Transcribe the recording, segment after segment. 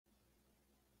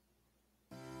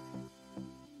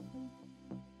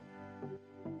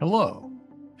Hello,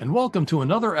 and welcome to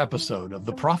another episode of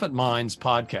the Profit Minds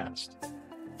podcast.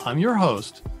 I'm your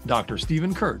host, Dr.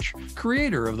 Stephen Kirch,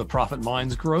 creator of the Profit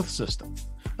Minds Growth System,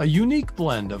 a unique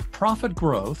blend of profit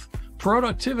growth,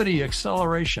 productivity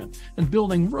acceleration, and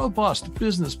building robust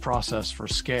business process for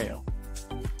scale.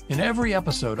 In every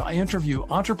episode, I interview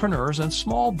entrepreneurs and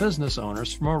small business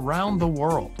owners from around the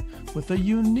world with a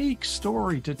unique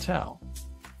story to tell.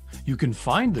 You can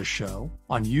find the show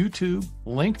on YouTube,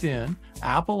 LinkedIn,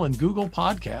 Apple and Google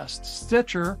Podcasts,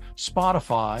 Stitcher,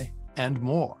 Spotify, and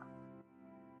more.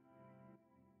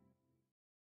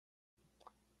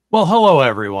 Well, hello,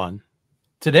 everyone.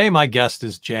 Today, my guest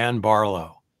is Jan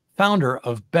Barlow, founder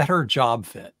of Better Job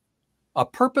Fit, a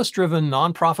purpose-driven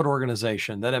nonprofit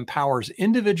organization that empowers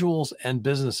individuals and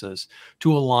businesses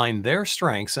to align their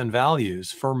strengths and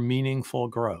values for meaningful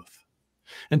growth.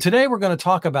 And today we're going to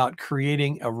talk about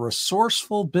creating a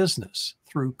resourceful business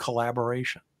through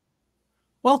collaboration.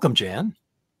 Welcome, Jan.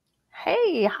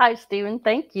 Hey, hi, Stephen.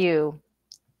 Thank you.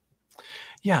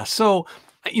 Yeah. So,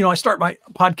 I start my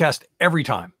podcast every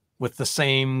time with the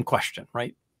same question,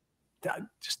 right?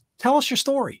 Just tell us your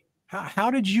story.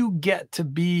 How did you get to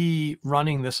be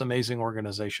running this amazing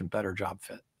organization, Better Job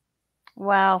Fit?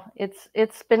 Wow,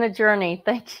 it's been a journey.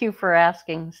 Thank you for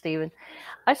asking, Stephen.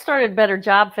 I started Better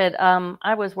Job Fit.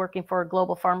 I was working for a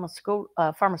global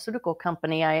pharmaceutical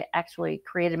company. I actually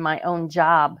created my own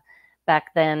job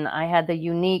back then. I had the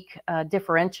unique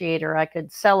differentiator. I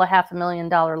could sell a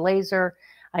 $500,000 laser.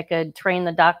 I could train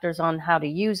the doctors on how to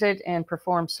use it and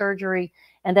perform surgery,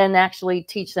 and then actually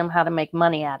teach them how to make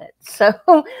money at it. So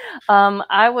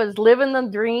I was living the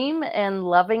dream and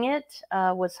loving it.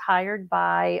 Was hired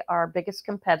by our biggest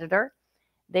competitor.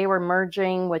 They were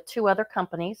merging with two other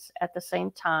companies at the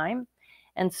same time.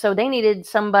 And so they needed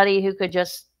somebody who could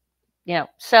just,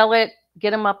 sell it,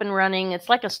 get them up and running. It's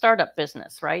like a startup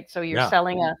business, right? So you're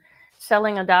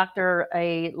selling a doctor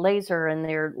a laser, and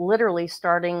they're literally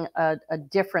starting a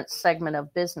different segment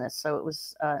of business. So it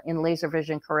was in laser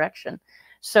vision correction.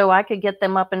 So I could get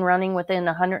them up and running within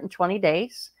 120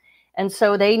 days. And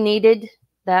so they needed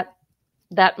that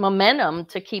momentum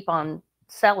to keep on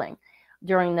selling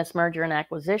during this merger and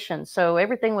acquisition. So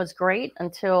everything was great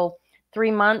until 3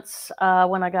 months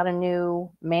when I got a new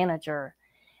manager.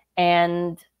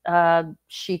 And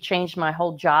she changed my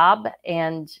whole job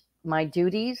and my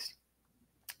duties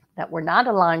that were not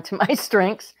aligned to my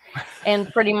strengths.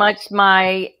 And pretty much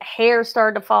my hair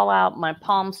started to fall out. My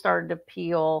palms started to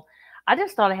peel. I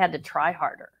just thought I had to try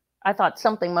harder. I thought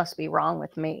something must be wrong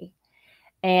with me.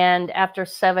 And after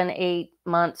 7, 8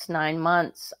 months, 9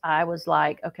 months, I was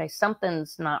like, okay,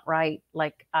 something's not right.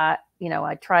 Like I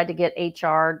tried to get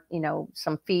HR,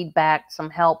 some feedback,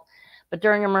 some help. But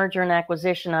during a merger and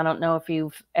acquisition, I don't know if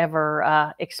you've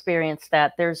ever experienced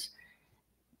that.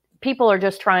 People are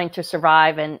just trying to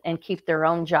survive and keep their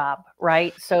own job,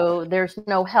 right? So there's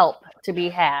no help to be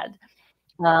had.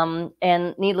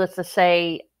 And needless to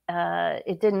say,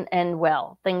 it didn't end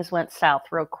well. Things went south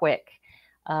real quick.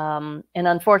 And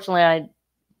unfortunately, I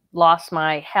lost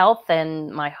my health and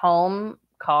my home,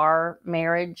 car,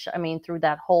 marriage. I mean, through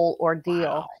that whole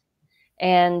ordeal. Wow.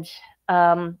 And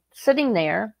sitting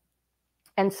there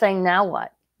and saying, now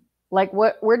what? Like,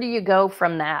 where do you go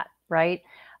from that, right?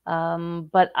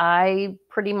 But I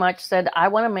pretty much said, I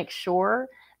want to make sure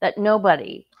that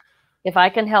nobody, if I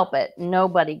can help it,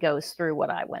 nobody goes through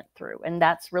what I went through. And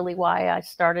that's really why I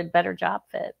started Better Job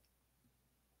Fit.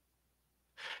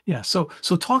 Yeah. So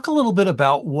talk a little bit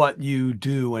about what you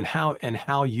do and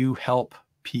how you help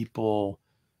people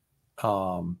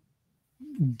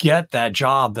get that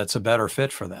job that's a better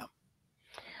fit for them.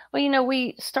 Well,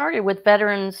 we started with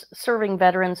veterans, serving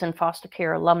veterans and foster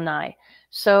care alumni.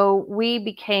 So we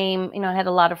became, I had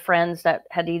a lot of friends that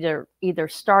had either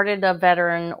started a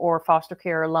veteran or foster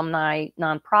care alumni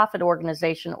nonprofit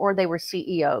organization, or they were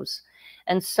CEOs.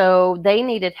 And so they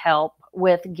needed help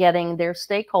with getting their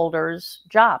stakeholders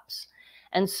jobs.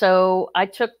 And so I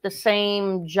took the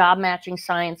same job matching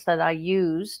science that I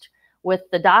used with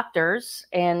the doctors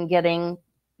and getting,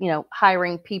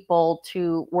 hiring people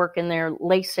to work in their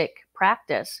LASIK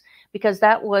practice, because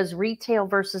that was retail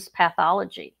versus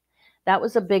pathology. That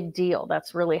was a big deal.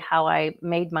 That's really how I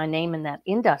made my name in that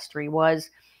industry. Was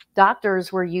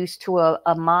doctors were used to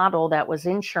a model that was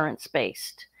insurance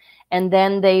based. And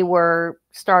then they were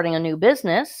starting a new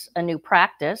business, a new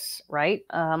practice, right?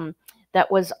 That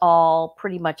was all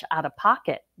pretty much out of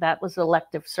pocket. That was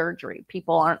elective surgery.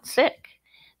 People aren't sick.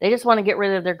 They just want to get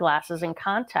rid of their glasses and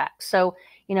contacts. So,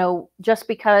 just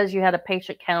because you had a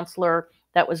patient counselor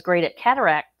that was great at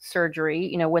cataract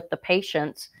surgery, with the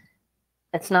patients,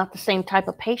 it's not the same type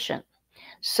of patient.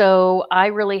 So I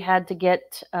really had to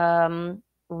get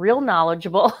real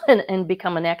knowledgeable and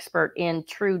become an expert in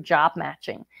true job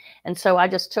matching. And so I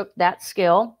just took that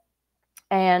skill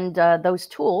and those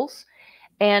tools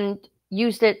and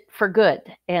used it for good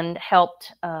and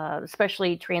helped,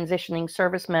 especially transitioning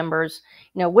service members.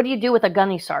 What do you do with a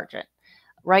gunny sergeant?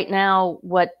 Right now,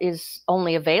 what is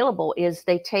only available is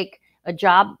they take a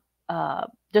job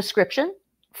description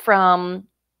from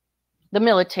the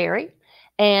military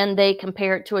and they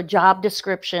compare it to a job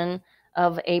description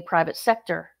of a private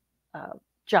sector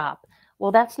job.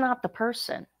 Well, that's not the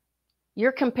person.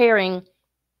 You're comparing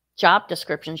job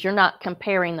descriptions. You're not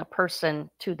comparing the person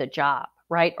to the job,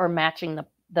 right? Or matching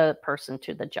the person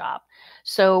to the job.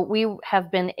 So we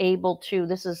have been able to,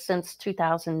 this is since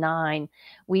 2009,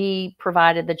 we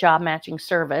provided the job matching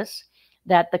service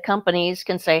that the companies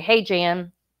can say, hey,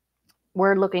 Jan,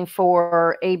 we're looking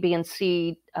for A, B, and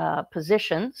C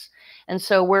positions. And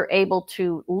so we're able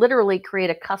to literally create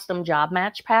a custom job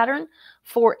match pattern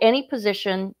for any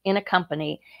position in a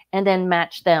company and then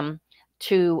match them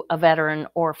to a veteran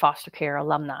or foster care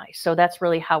alumni. So that's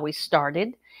really how we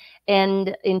started.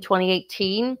 And in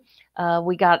 2018,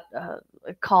 we got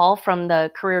a call from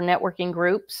the career networking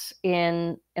groups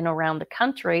in and around the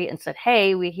country and said,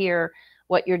 hey, we hear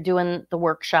what you're doing, the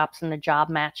workshops and the job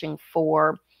matching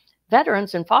for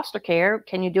veterans in foster care.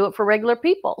 Can you do it for regular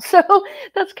people? So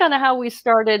that's kind of how we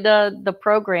started the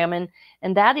program.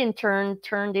 And that in turn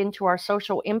turned into our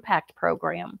social impact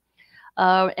program.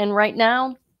 And right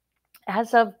now,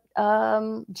 as of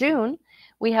June,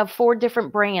 we have 4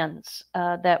 different brands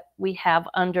that we have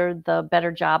under the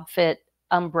Better Job Fit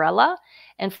umbrella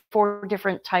and 4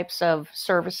 different types of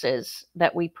services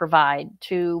that we provide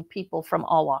to people from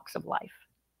all walks of life.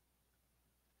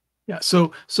 Yeah.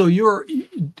 So your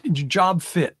job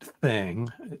fit thing,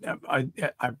 I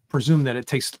presume that it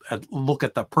takes a look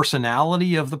at the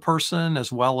personality of the person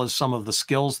as well as some of the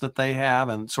skills that they have,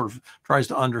 and sort of tries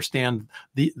to understand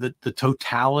the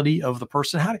totality of the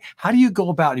person. How do you go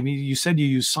about? I mean, you said you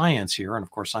use science here, and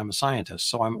of course, I'm a scientist,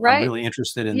 so I'm really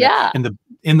interested in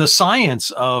in the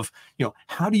science of,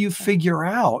 how do you figure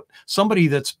out somebody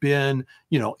that's been,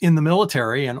 in the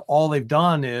military and all they've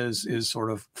done is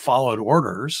sort of followed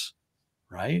orders,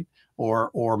 right?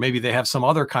 Or maybe they have some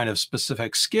other kind of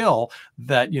specific skill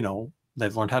that,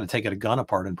 they've learned how to take a gun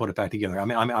apart and put it back together. I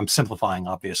mean, I'm simplifying,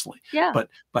 obviously. Yeah. But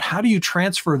how do you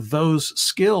transfer those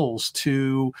skills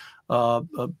to,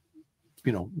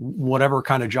 whatever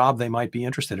kind of job they might be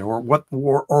interested in, or what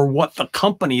the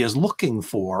company is looking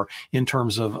for in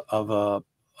terms of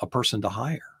a person to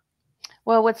hire?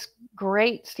 Well, what's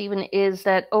great, Stephen, is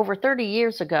that over 30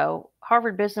 years ago,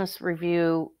 Harvard Business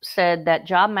Review said that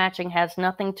job matching has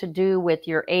nothing to do with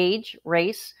your age,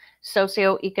 race,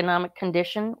 socioeconomic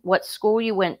condition, what school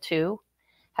you went to,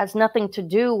 has nothing to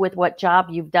do with what job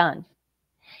you've done.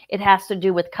 It has to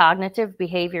do with cognitive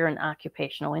behavior and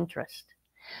occupational interest.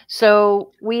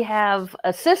 So we have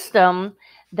a system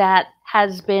that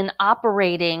has been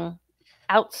operating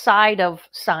outside of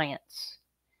science.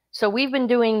 So we've been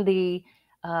doing the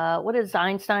what does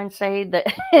Einstein say?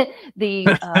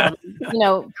 The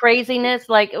craziness,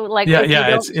 like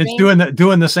it's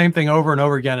doing the same thing over and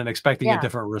over again and expecting a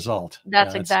different result.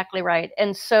 That's exactly right.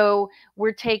 And so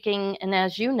we're taking, and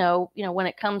as you know, when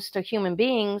it comes to human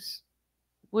beings,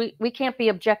 we can't be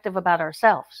objective about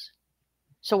ourselves.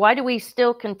 So why do we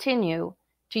still continue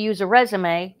to use a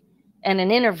resume and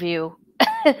an interview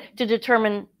to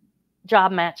determine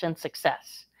job match and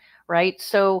success? Right.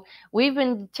 So we've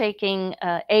been taking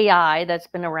AI that's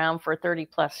been around for 30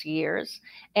 plus years,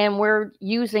 and we're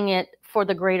using it for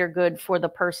the greater good for the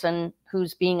person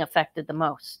who's being affected the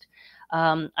most.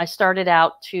 I started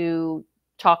out to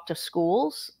talk to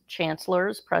schools,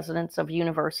 chancellors, presidents of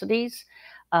universities,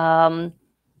 and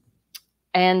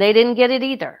they didn't get it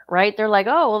either. Right. They're like,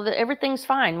 oh, well, everything's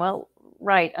fine. Well,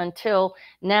 right. Until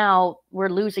now, we're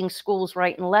losing schools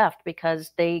right and left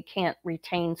because they can't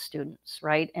retain students.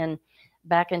 Right. And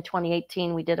back in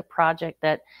 2018, we did a project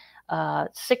that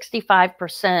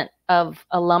 65% of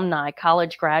alumni,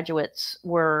 college graduates,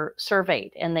 were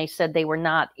surveyed, and they said they were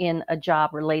not in a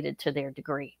job related to their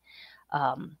degree.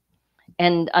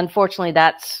 And unfortunately,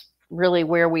 that's really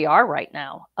where we are right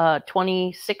now.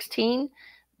 2016,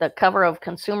 the cover of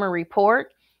Consumer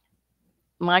Report,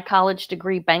 my college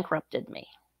degree bankrupted me.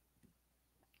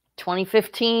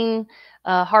 2015,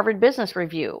 Harvard Business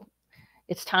Review,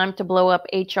 it's time to blow up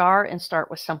HR and start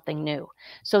with something new.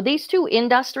 So these two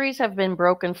industries have been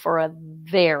broken for a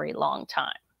very long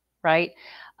time, right?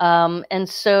 And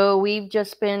so we've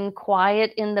just been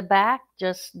quiet in the back,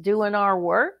 just doing our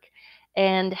work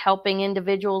and helping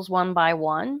individuals one by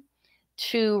one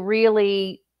to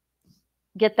really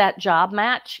get that job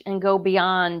match and go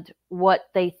beyond what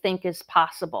they think is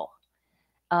possible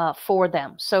for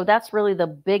them. So that's really the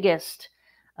biggest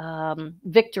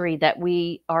victory that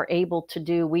we are able to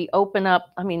do. We open up,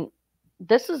 I mean,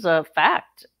 this is a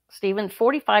fact, Stephen,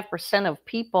 45% of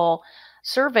people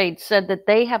surveyed said that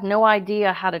they have no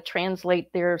idea how to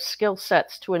translate their skill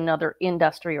sets to another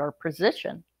industry or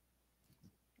position.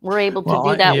 We're able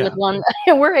to do that with one.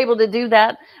 We're able to do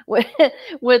that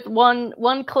with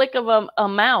one click of a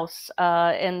mouse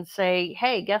and say,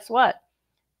 "Hey, guess what?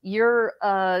 You're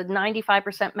a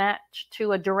 95% match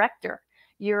to a director.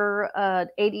 You're a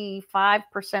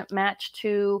 85% match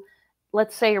to,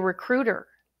 let's say, a recruiter.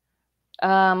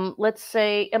 Let's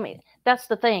say, I mean, that's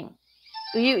the thing.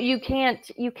 You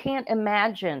can't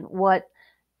imagine what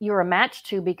you're a match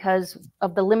to because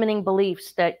of the limiting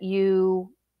beliefs that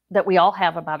we all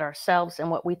have about ourselves and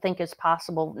what we think is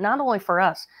possible, not only for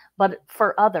us, but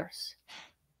for others.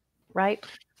 Right?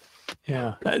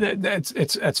 Yeah,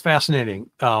 it's fascinating.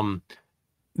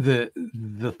 The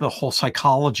whole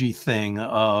psychology thing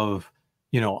of,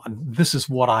 this is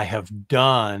what I have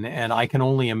done, and I can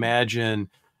only imagine,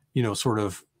 sort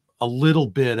of a little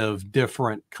bit of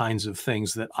different kinds of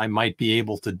things that I might be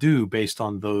able to do based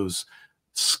on those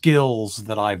skills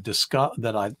that I've discussed,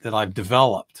 that I've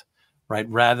developed. Right,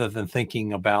 rather than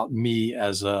thinking about me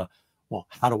as how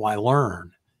do I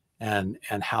learn, and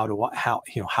how do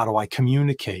I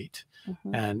communicate,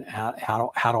 mm-hmm. and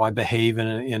how do I behave in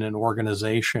an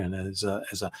organization as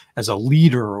a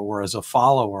leader, or as a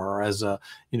follower, or as a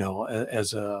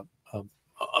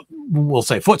we'll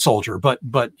say foot soldier, but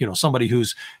somebody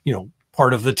who's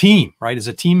part of the team, right, as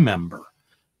a team member,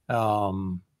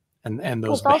 and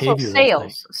those behavioral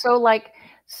sales things.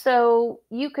 So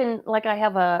you can, like, I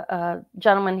have a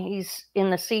gentleman, he's in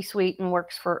the C-suite and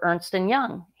works for Ernst &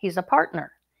 Young. He's a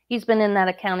partner. He's been in that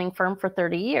accounting firm for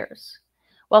 30 years.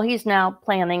 Well, he's now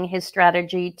planning his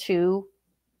strategy to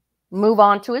move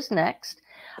on to his next.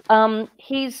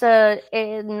 He's a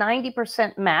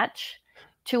 90% match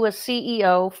to a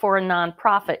CEO for a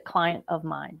nonprofit client of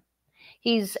mine.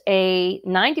 He's a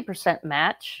 90%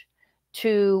 match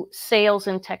to sales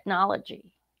and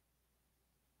technology.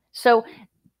 So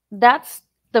that's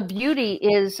the beauty,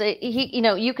 is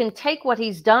you can take what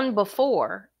he's done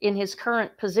before in his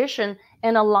current position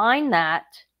and align that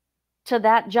to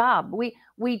that job.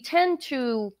 We tend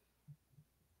to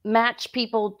match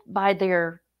people by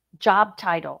their job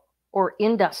title or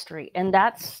industry, and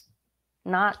that's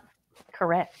not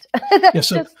correct.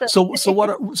 So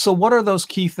what are those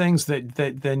key things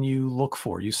that then you look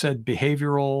for? You said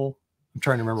behavioral. I'm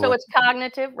trying to remember. So it's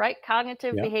cognitive, right?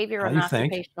 Cognitive, behavior, and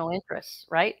occupational interests,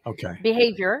 right? Okay.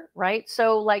 Behavior, right?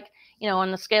 So, like,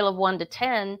 on the scale of 1 to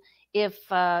 10, if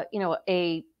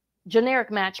a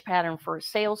generic match pattern for a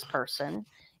salesperson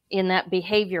in that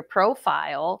behavior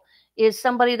profile is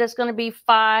somebody that's going to be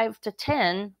 5 to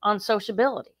 10 on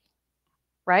sociability,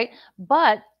 right?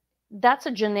 But that's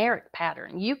a generic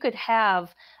pattern. You could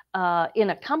have in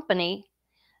a company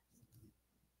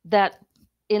that,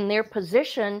 in their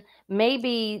position,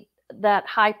 maybe that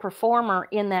high performer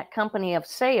in that company of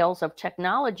sales, of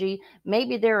technology,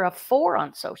 maybe they're a 4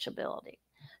 on sociability.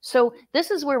 So this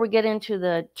is where we get into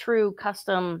the true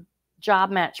custom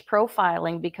job match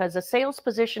profiling, because a sales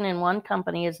position in one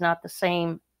company is not the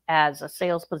same as a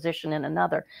sales position in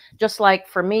another. Just like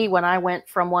for me, when I went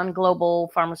from one global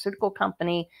pharmaceutical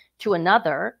company to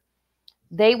another,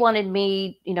 they wanted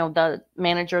me, the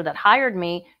manager that hired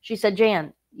me, she said,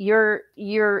 "Jan,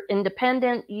 you're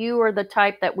independent. You are the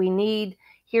type that we need.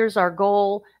 Here's our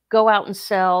goal. Go out and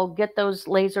sell, get those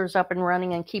lasers up and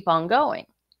running, and keep on going."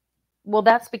 Well,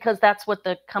 that's because that's what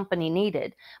the company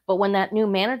needed. But when that new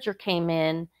manager came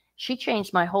in, she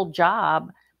changed my whole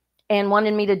job and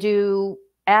wanted me to do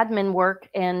admin work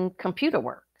and computer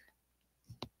work.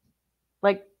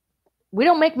 Like, we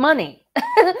don't make money.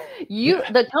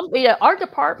 The company, our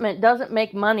department doesn't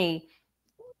make money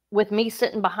with me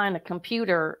sitting behind a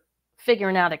computer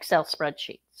figuring out Excel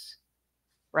spreadsheets,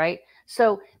 right?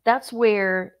 So that's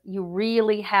where you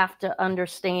really have to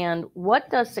understand, what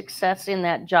does success in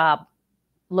that job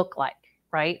look like,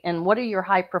 right? And what are your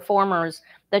high performers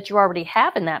that you already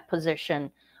have in that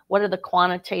position? What are the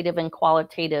quantitative and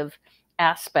qualitative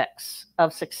aspects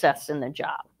of success in the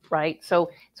job, right? So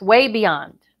it's way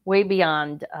beyond,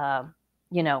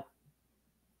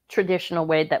 traditional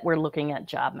way that we're looking at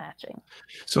job matching.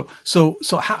 So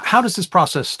how does this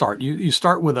process start? You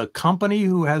start with a company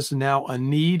who has now a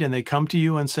need, and they come to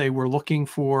you and say, "We're looking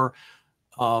for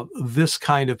this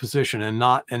kind of position, and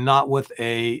not with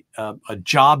a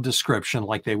job description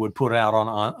like they would put out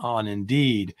on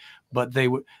Indeed, but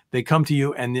they come to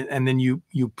you, and then you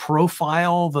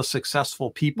profile the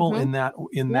successful people in that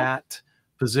that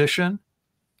position.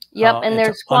 Yep, and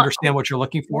there's understand what you're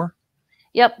looking for.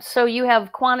 Yep. So you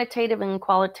have quantitative and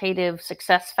qualitative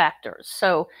success factors.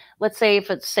 So let's say if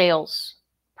it's sales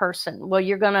person, well,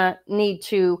 you're going to need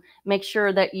to make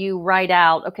sure that you write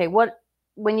out, okay,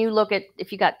 when you look at,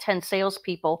 if you got 10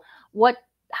 salespeople,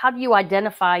 how do you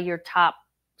identify your top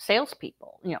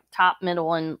salespeople, top,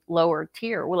 middle, and lower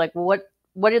tier? We're like, what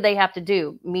do they have to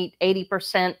do? Meet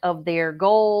 80% of their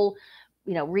goal,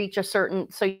 reach a certain,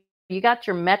 so you got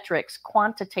your metrics,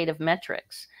 quantitative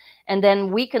metrics. And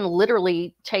then we can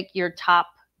literally take your top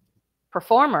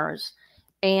performers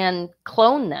and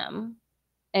clone them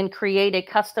and create a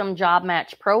custom job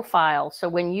match profile. So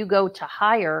when you go to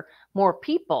hire more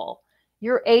people,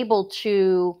 you're able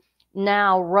to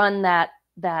now run that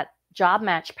job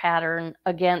match pattern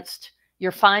against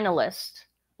your finalists.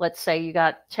 Let's say you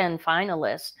got 10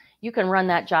 finalists. You can run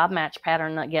that job match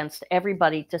pattern against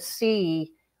everybody to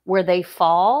see where they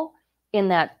fall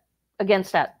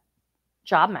against that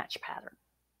job match pattern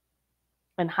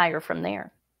and hire from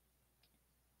there.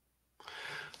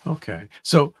 Okay.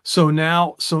 So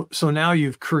now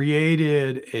you've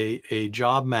created a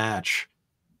job match,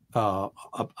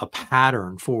 a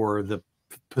pattern for the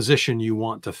position you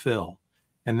want to fill.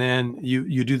 And then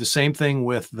you do the same thing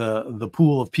with the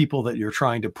pool of people that you're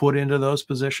trying to put into those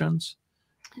positions.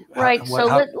 Right.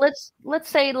 Let's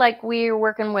say like we're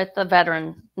working with a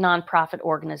veteran nonprofit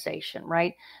organization,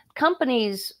 right?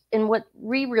 Companies, and what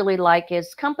we really like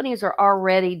is companies are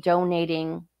already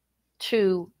donating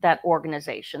to that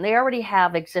organization. They already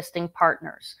have existing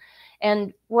partners.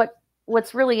 And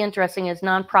what's really interesting is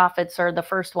nonprofits are the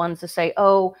first ones to say,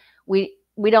 oh, we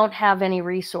don't have any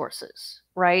resources,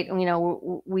 right?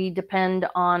 We depend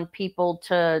on people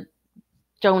to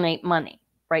donate money,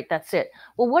 right? That's it.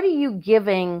 Well, what are you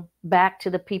giving back to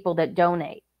the people that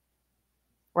donate,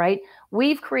 right?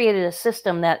 We've created a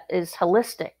system that is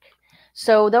holistic.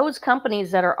 So those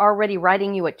companies that are already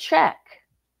writing you a check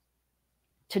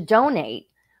to donate,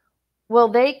 well,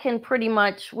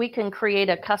 we can create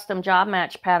a custom job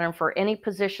match pattern for any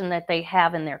position that they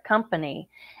have in their company.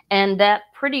 And that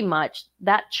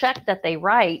check that they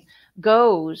write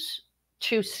goes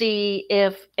to see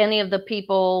if any of the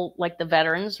people, like the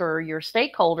veterans or your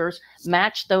stakeholders,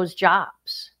 match those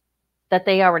jobs that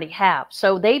they already have.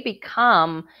 So they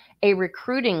become a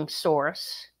recruiting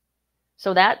source.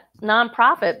 So that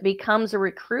nonprofit becomes a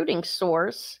recruiting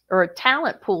source or a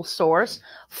talent pool source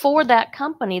for that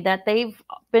company that they've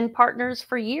been partners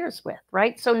for years with,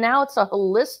 right? So now it's a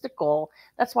holistical,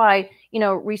 that's why,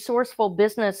 resourceful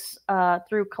business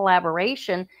through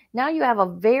collaboration. Now you have a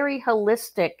very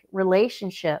holistic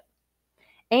relationship.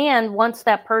 And once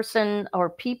that person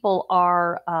or people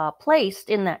are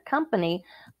placed in that company,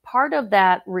 part of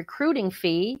that recruiting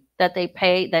fee that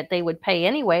they would pay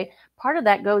anyway, part of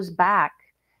that goes back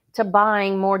to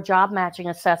buying more job matching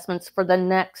assessments for the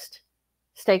next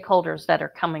stakeholders that are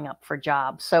coming up for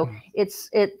jobs. So it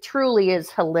truly is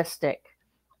holistic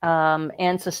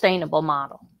and sustainable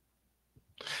model.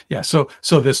 Yeah. So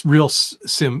this real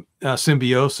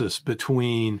symbiosis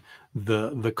between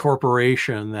the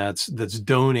corporation that's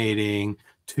donating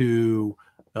to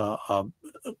a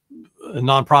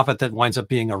nonprofit that winds up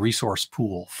being a resource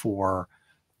pool for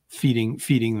feeding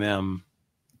them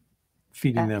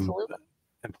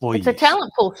employees. It's a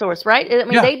talent pool source, right? I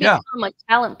mean, they become a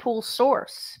talent pool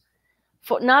source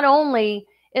for not only,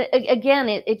 again,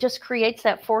 it just creates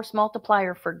that force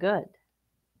multiplier for good.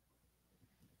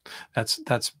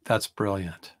 That's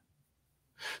brilliant.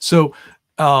 So,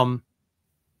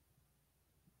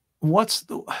 what's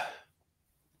the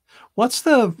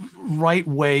right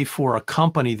way for a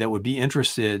company that would be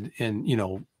interested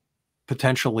in,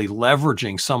 potentially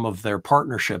leveraging some of their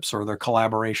partnerships or their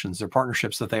collaborations, their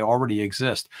partnerships that they already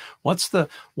exist? What's the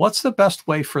best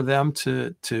way for them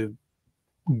to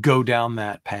go down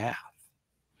that path?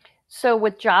 So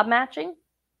with job matching?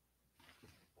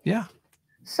 Yeah.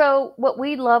 So what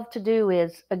we love to do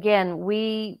is, again,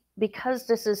 because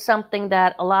this is something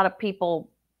that a lot of people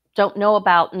don't know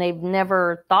about and they've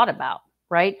never thought about,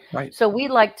 right? Right. So we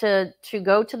like to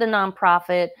go to the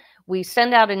nonprofit. We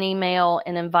send out an email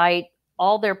and invite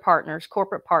all their partners,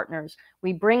 corporate partners.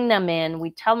 We bring them in,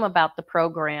 we tell them about the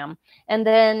program, and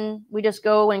then we just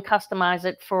go and customize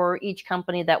it for each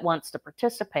company that wants to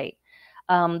participate.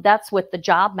 That's with the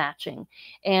job matching.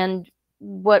 And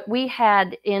what we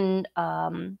had in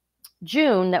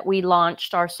June that we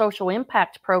launched our social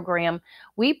impact program,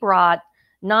 we brought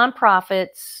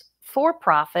nonprofits,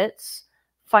 for-profits,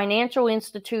 financial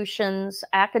institutions,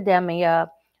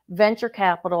 academia, venture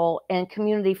capital, and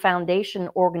community foundation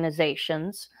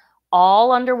organizations,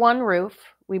 all under one roof.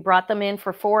 We brought them in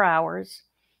for 4 hours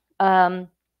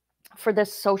for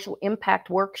this social impact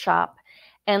workshop,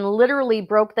 and literally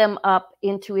broke them up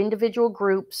into individual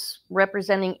groups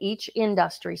representing each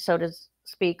industry, so to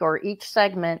speak, or each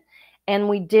segment. And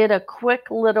we did a quick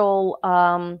little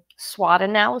SWOT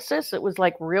analysis. It was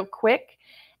like real quick.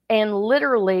 And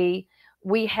literally,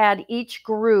 we had each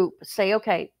group say,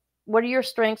 okay, what are your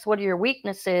strengths? What are your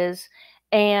weaknesses?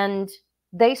 And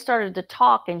they started to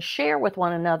talk and share with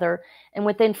one another. And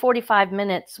within 45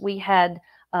 minutes, we had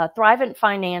Thrivent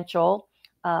Financial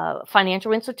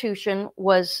institution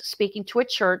was speaking to a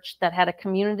church that had a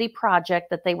community project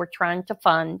that they were trying to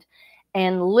fund,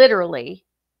 and literally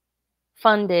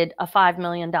funded a $5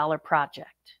 million project.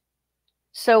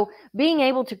 So being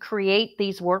able to create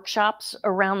these workshops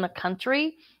around the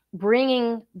country,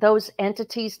 bringing those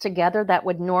entities together that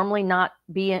would normally not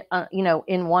be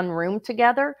in one room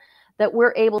together, that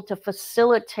we're able to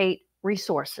facilitate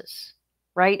resources,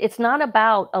 right? It's not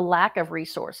about a lack of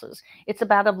resources. It's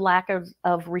about a lack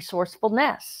of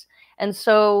resourcefulness. And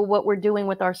so what we're doing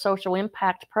with our social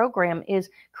impact program is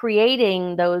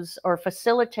creating those or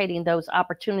facilitating those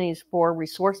opportunities for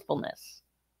resourcefulness.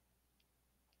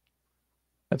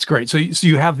 That's great. So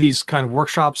you have these kind of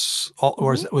workshops,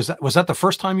 or was that the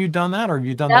first time you'd done that, or have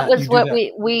you done that? That was what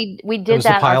we did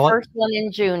that our first one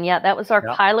in June. Yeah, that was our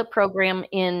pilot program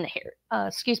in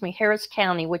Harris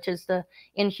County, which is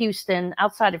in Houston,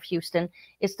 outside of Houston.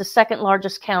 It's the second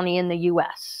largest county in the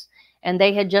U.S. And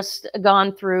they had just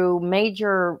gone through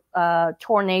major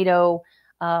tornado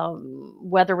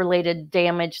weather-related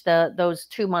damage those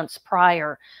 2 months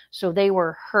prior. So they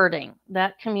were hurting.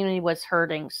 That community was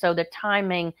hurting. So the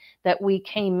timing that we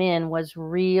came in was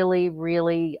really,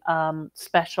 really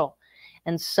special.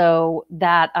 And so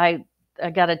that I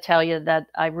got to tell you that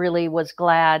I really was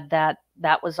glad that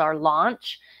that was our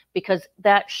launch, because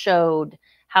that showed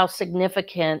how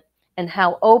significant and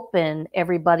how open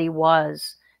everybody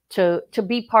was to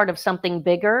be part of something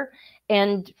bigger.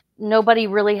 And nobody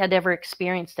really had ever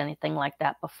experienced anything like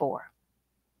that before.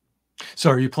 So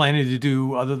are you planning to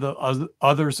do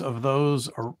others of those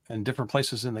in different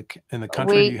places in the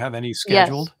country? Do you have any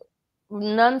scheduled? Yes,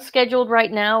 none scheduled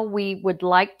right now. We would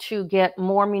like to get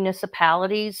more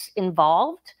municipalities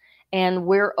involved, and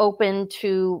we're open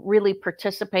to really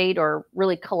participate or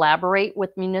really collaborate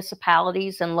with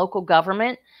municipalities and local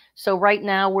government. So right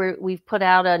now we've put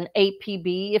out an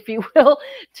APB, if you will,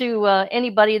 to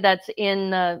anybody that's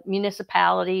in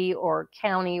municipality or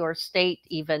county or state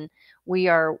even. We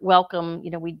are welcome.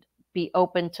 We'd be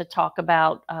open to talk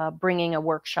about bringing a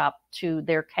workshop to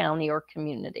their county or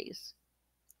communities.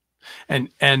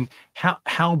 And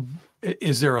how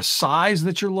is there a size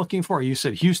that you're looking for? You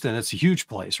said Houston, it's a huge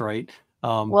place, right?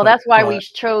 Well, that's why we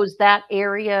chose that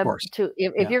area to,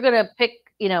 if you're going to pick,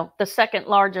 the second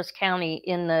largest county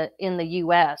in the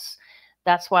U.S.,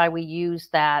 that's why we use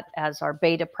that as our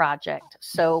beta project.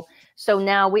 So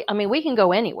now we can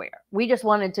go anywhere. We just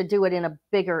wanted to do it in a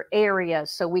bigger area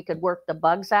so we could work the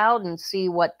bugs out and see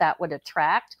what that would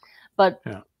attract. But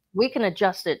we can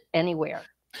adjust it anywhere,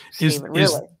 Stephen,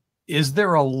 really. Is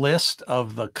there a list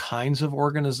of the kinds of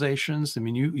organizations? I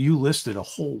mean, you listed a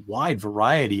whole wide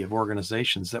variety of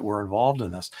organizations that were involved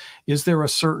in this. Is there a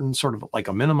certain sort of like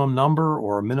a minimum number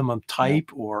or a minimum type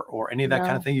or any of that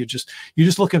kind of thing? You're just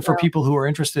looking for people who are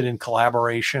interested in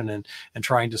collaboration and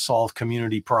trying to solve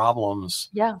community problems.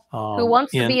 Yeah. Who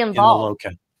wants to be involved?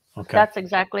 Okay. That's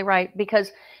exactly right.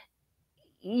 Because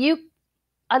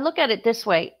I look at it this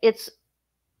way.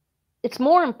 It's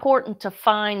more important to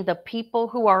find the people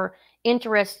who are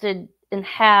interested and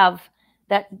have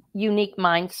that unique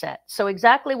mindset. So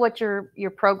exactly what your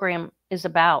program is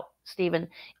about, Stephen,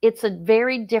 it's a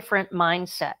very different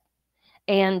mindset.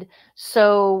 And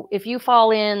so if you fall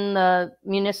in the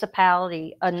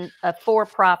municipality, a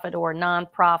for-profit or a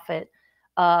nonprofit,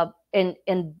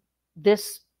 and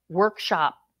this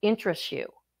workshop interests you,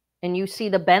 and you see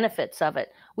the benefits of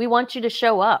it, we want you to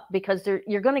show up, because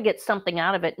you're going to get something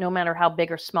out of it no matter how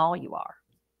big or small you are.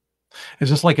 Is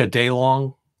this like a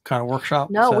day-long kind of workshop?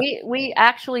 No, we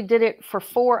actually did it for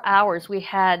 4 hours. We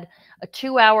had a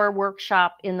 2-hour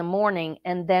workshop in the morning,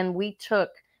 and then we took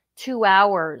 2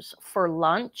 hours for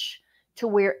lunch, to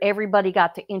where everybody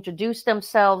got to introduce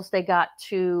themselves. They got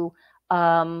to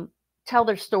tell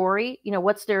their story.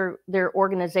 What's their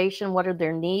organization? What are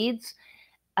their needs?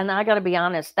 And I got to be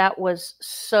honest, that was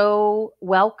so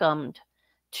welcomed,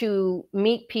 to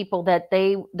meet people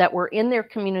that were in their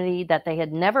community that they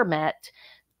had never met,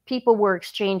 people were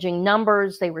exchanging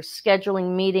numbers, they were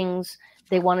scheduling meetings,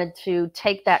 they wanted to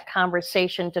take that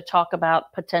conversation to talk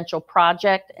about potential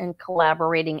project and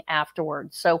collaborating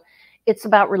afterwards. So it's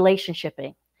about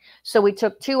relationshiping. So we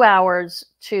took 2 hours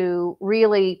to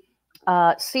really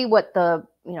see what the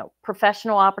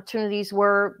professional opportunities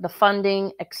were, the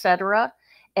funding, et-cetera,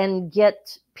 and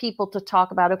get people to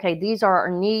talk about, okay, these are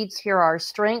our needs, here are our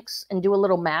strengths, and do a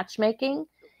little matchmaking.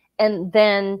 And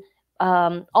then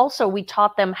also we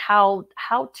taught them how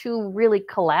to really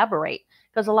collaborate,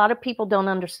 because a lot of people don't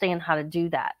understand how to do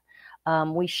that.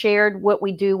 We shared what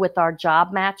we do with our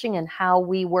job matching and how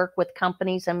we work with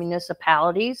companies and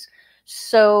municipalities.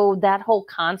 So that whole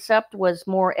concept was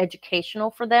more educational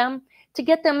for them to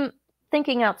get them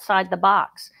thinking outside the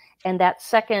box. And that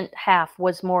second half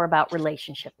was more about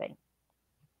relationshiping.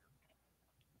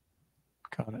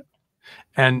 Got it.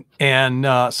 And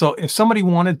so if somebody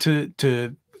wanted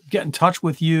to get in touch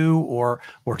with you or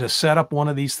to set up one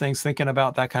of these things, thinking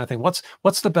about that kind of thing, what's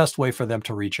the best way for them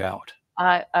to reach out?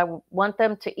 I want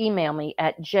them to email me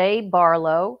at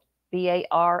jbarlow,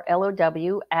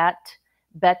 BARLOW, at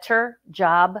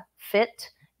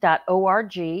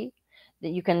betterjobfit.org.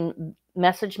 You can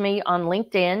message me on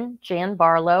LinkedIn, Jan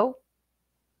Barlow.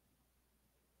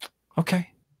 Okay,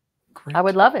 great. I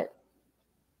would love it.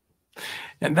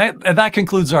 And that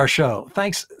concludes our show.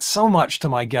 Thanks so much to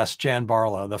my guest, Jan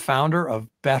Barlow, the founder of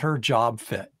Better Job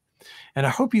Fit. And I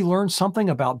hope you learned something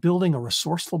about building a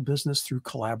resourceful business through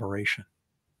collaboration.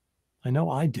 I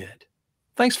know I did.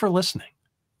 Thanks for listening.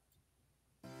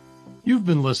 You've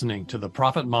been listening to the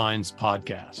Profit Minds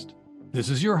podcast. This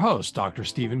is your host, Dr.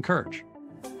 Stephen Kirch.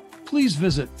 Please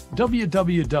visit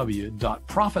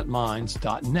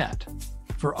www.profitminds.net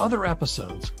for other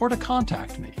episodes or to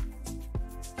contact me.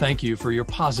 Thank you for your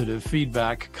positive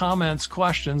feedback, comments,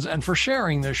 questions, and for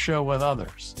sharing this show with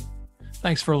others.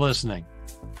 Thanks for listening.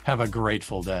 Have a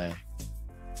grateful day.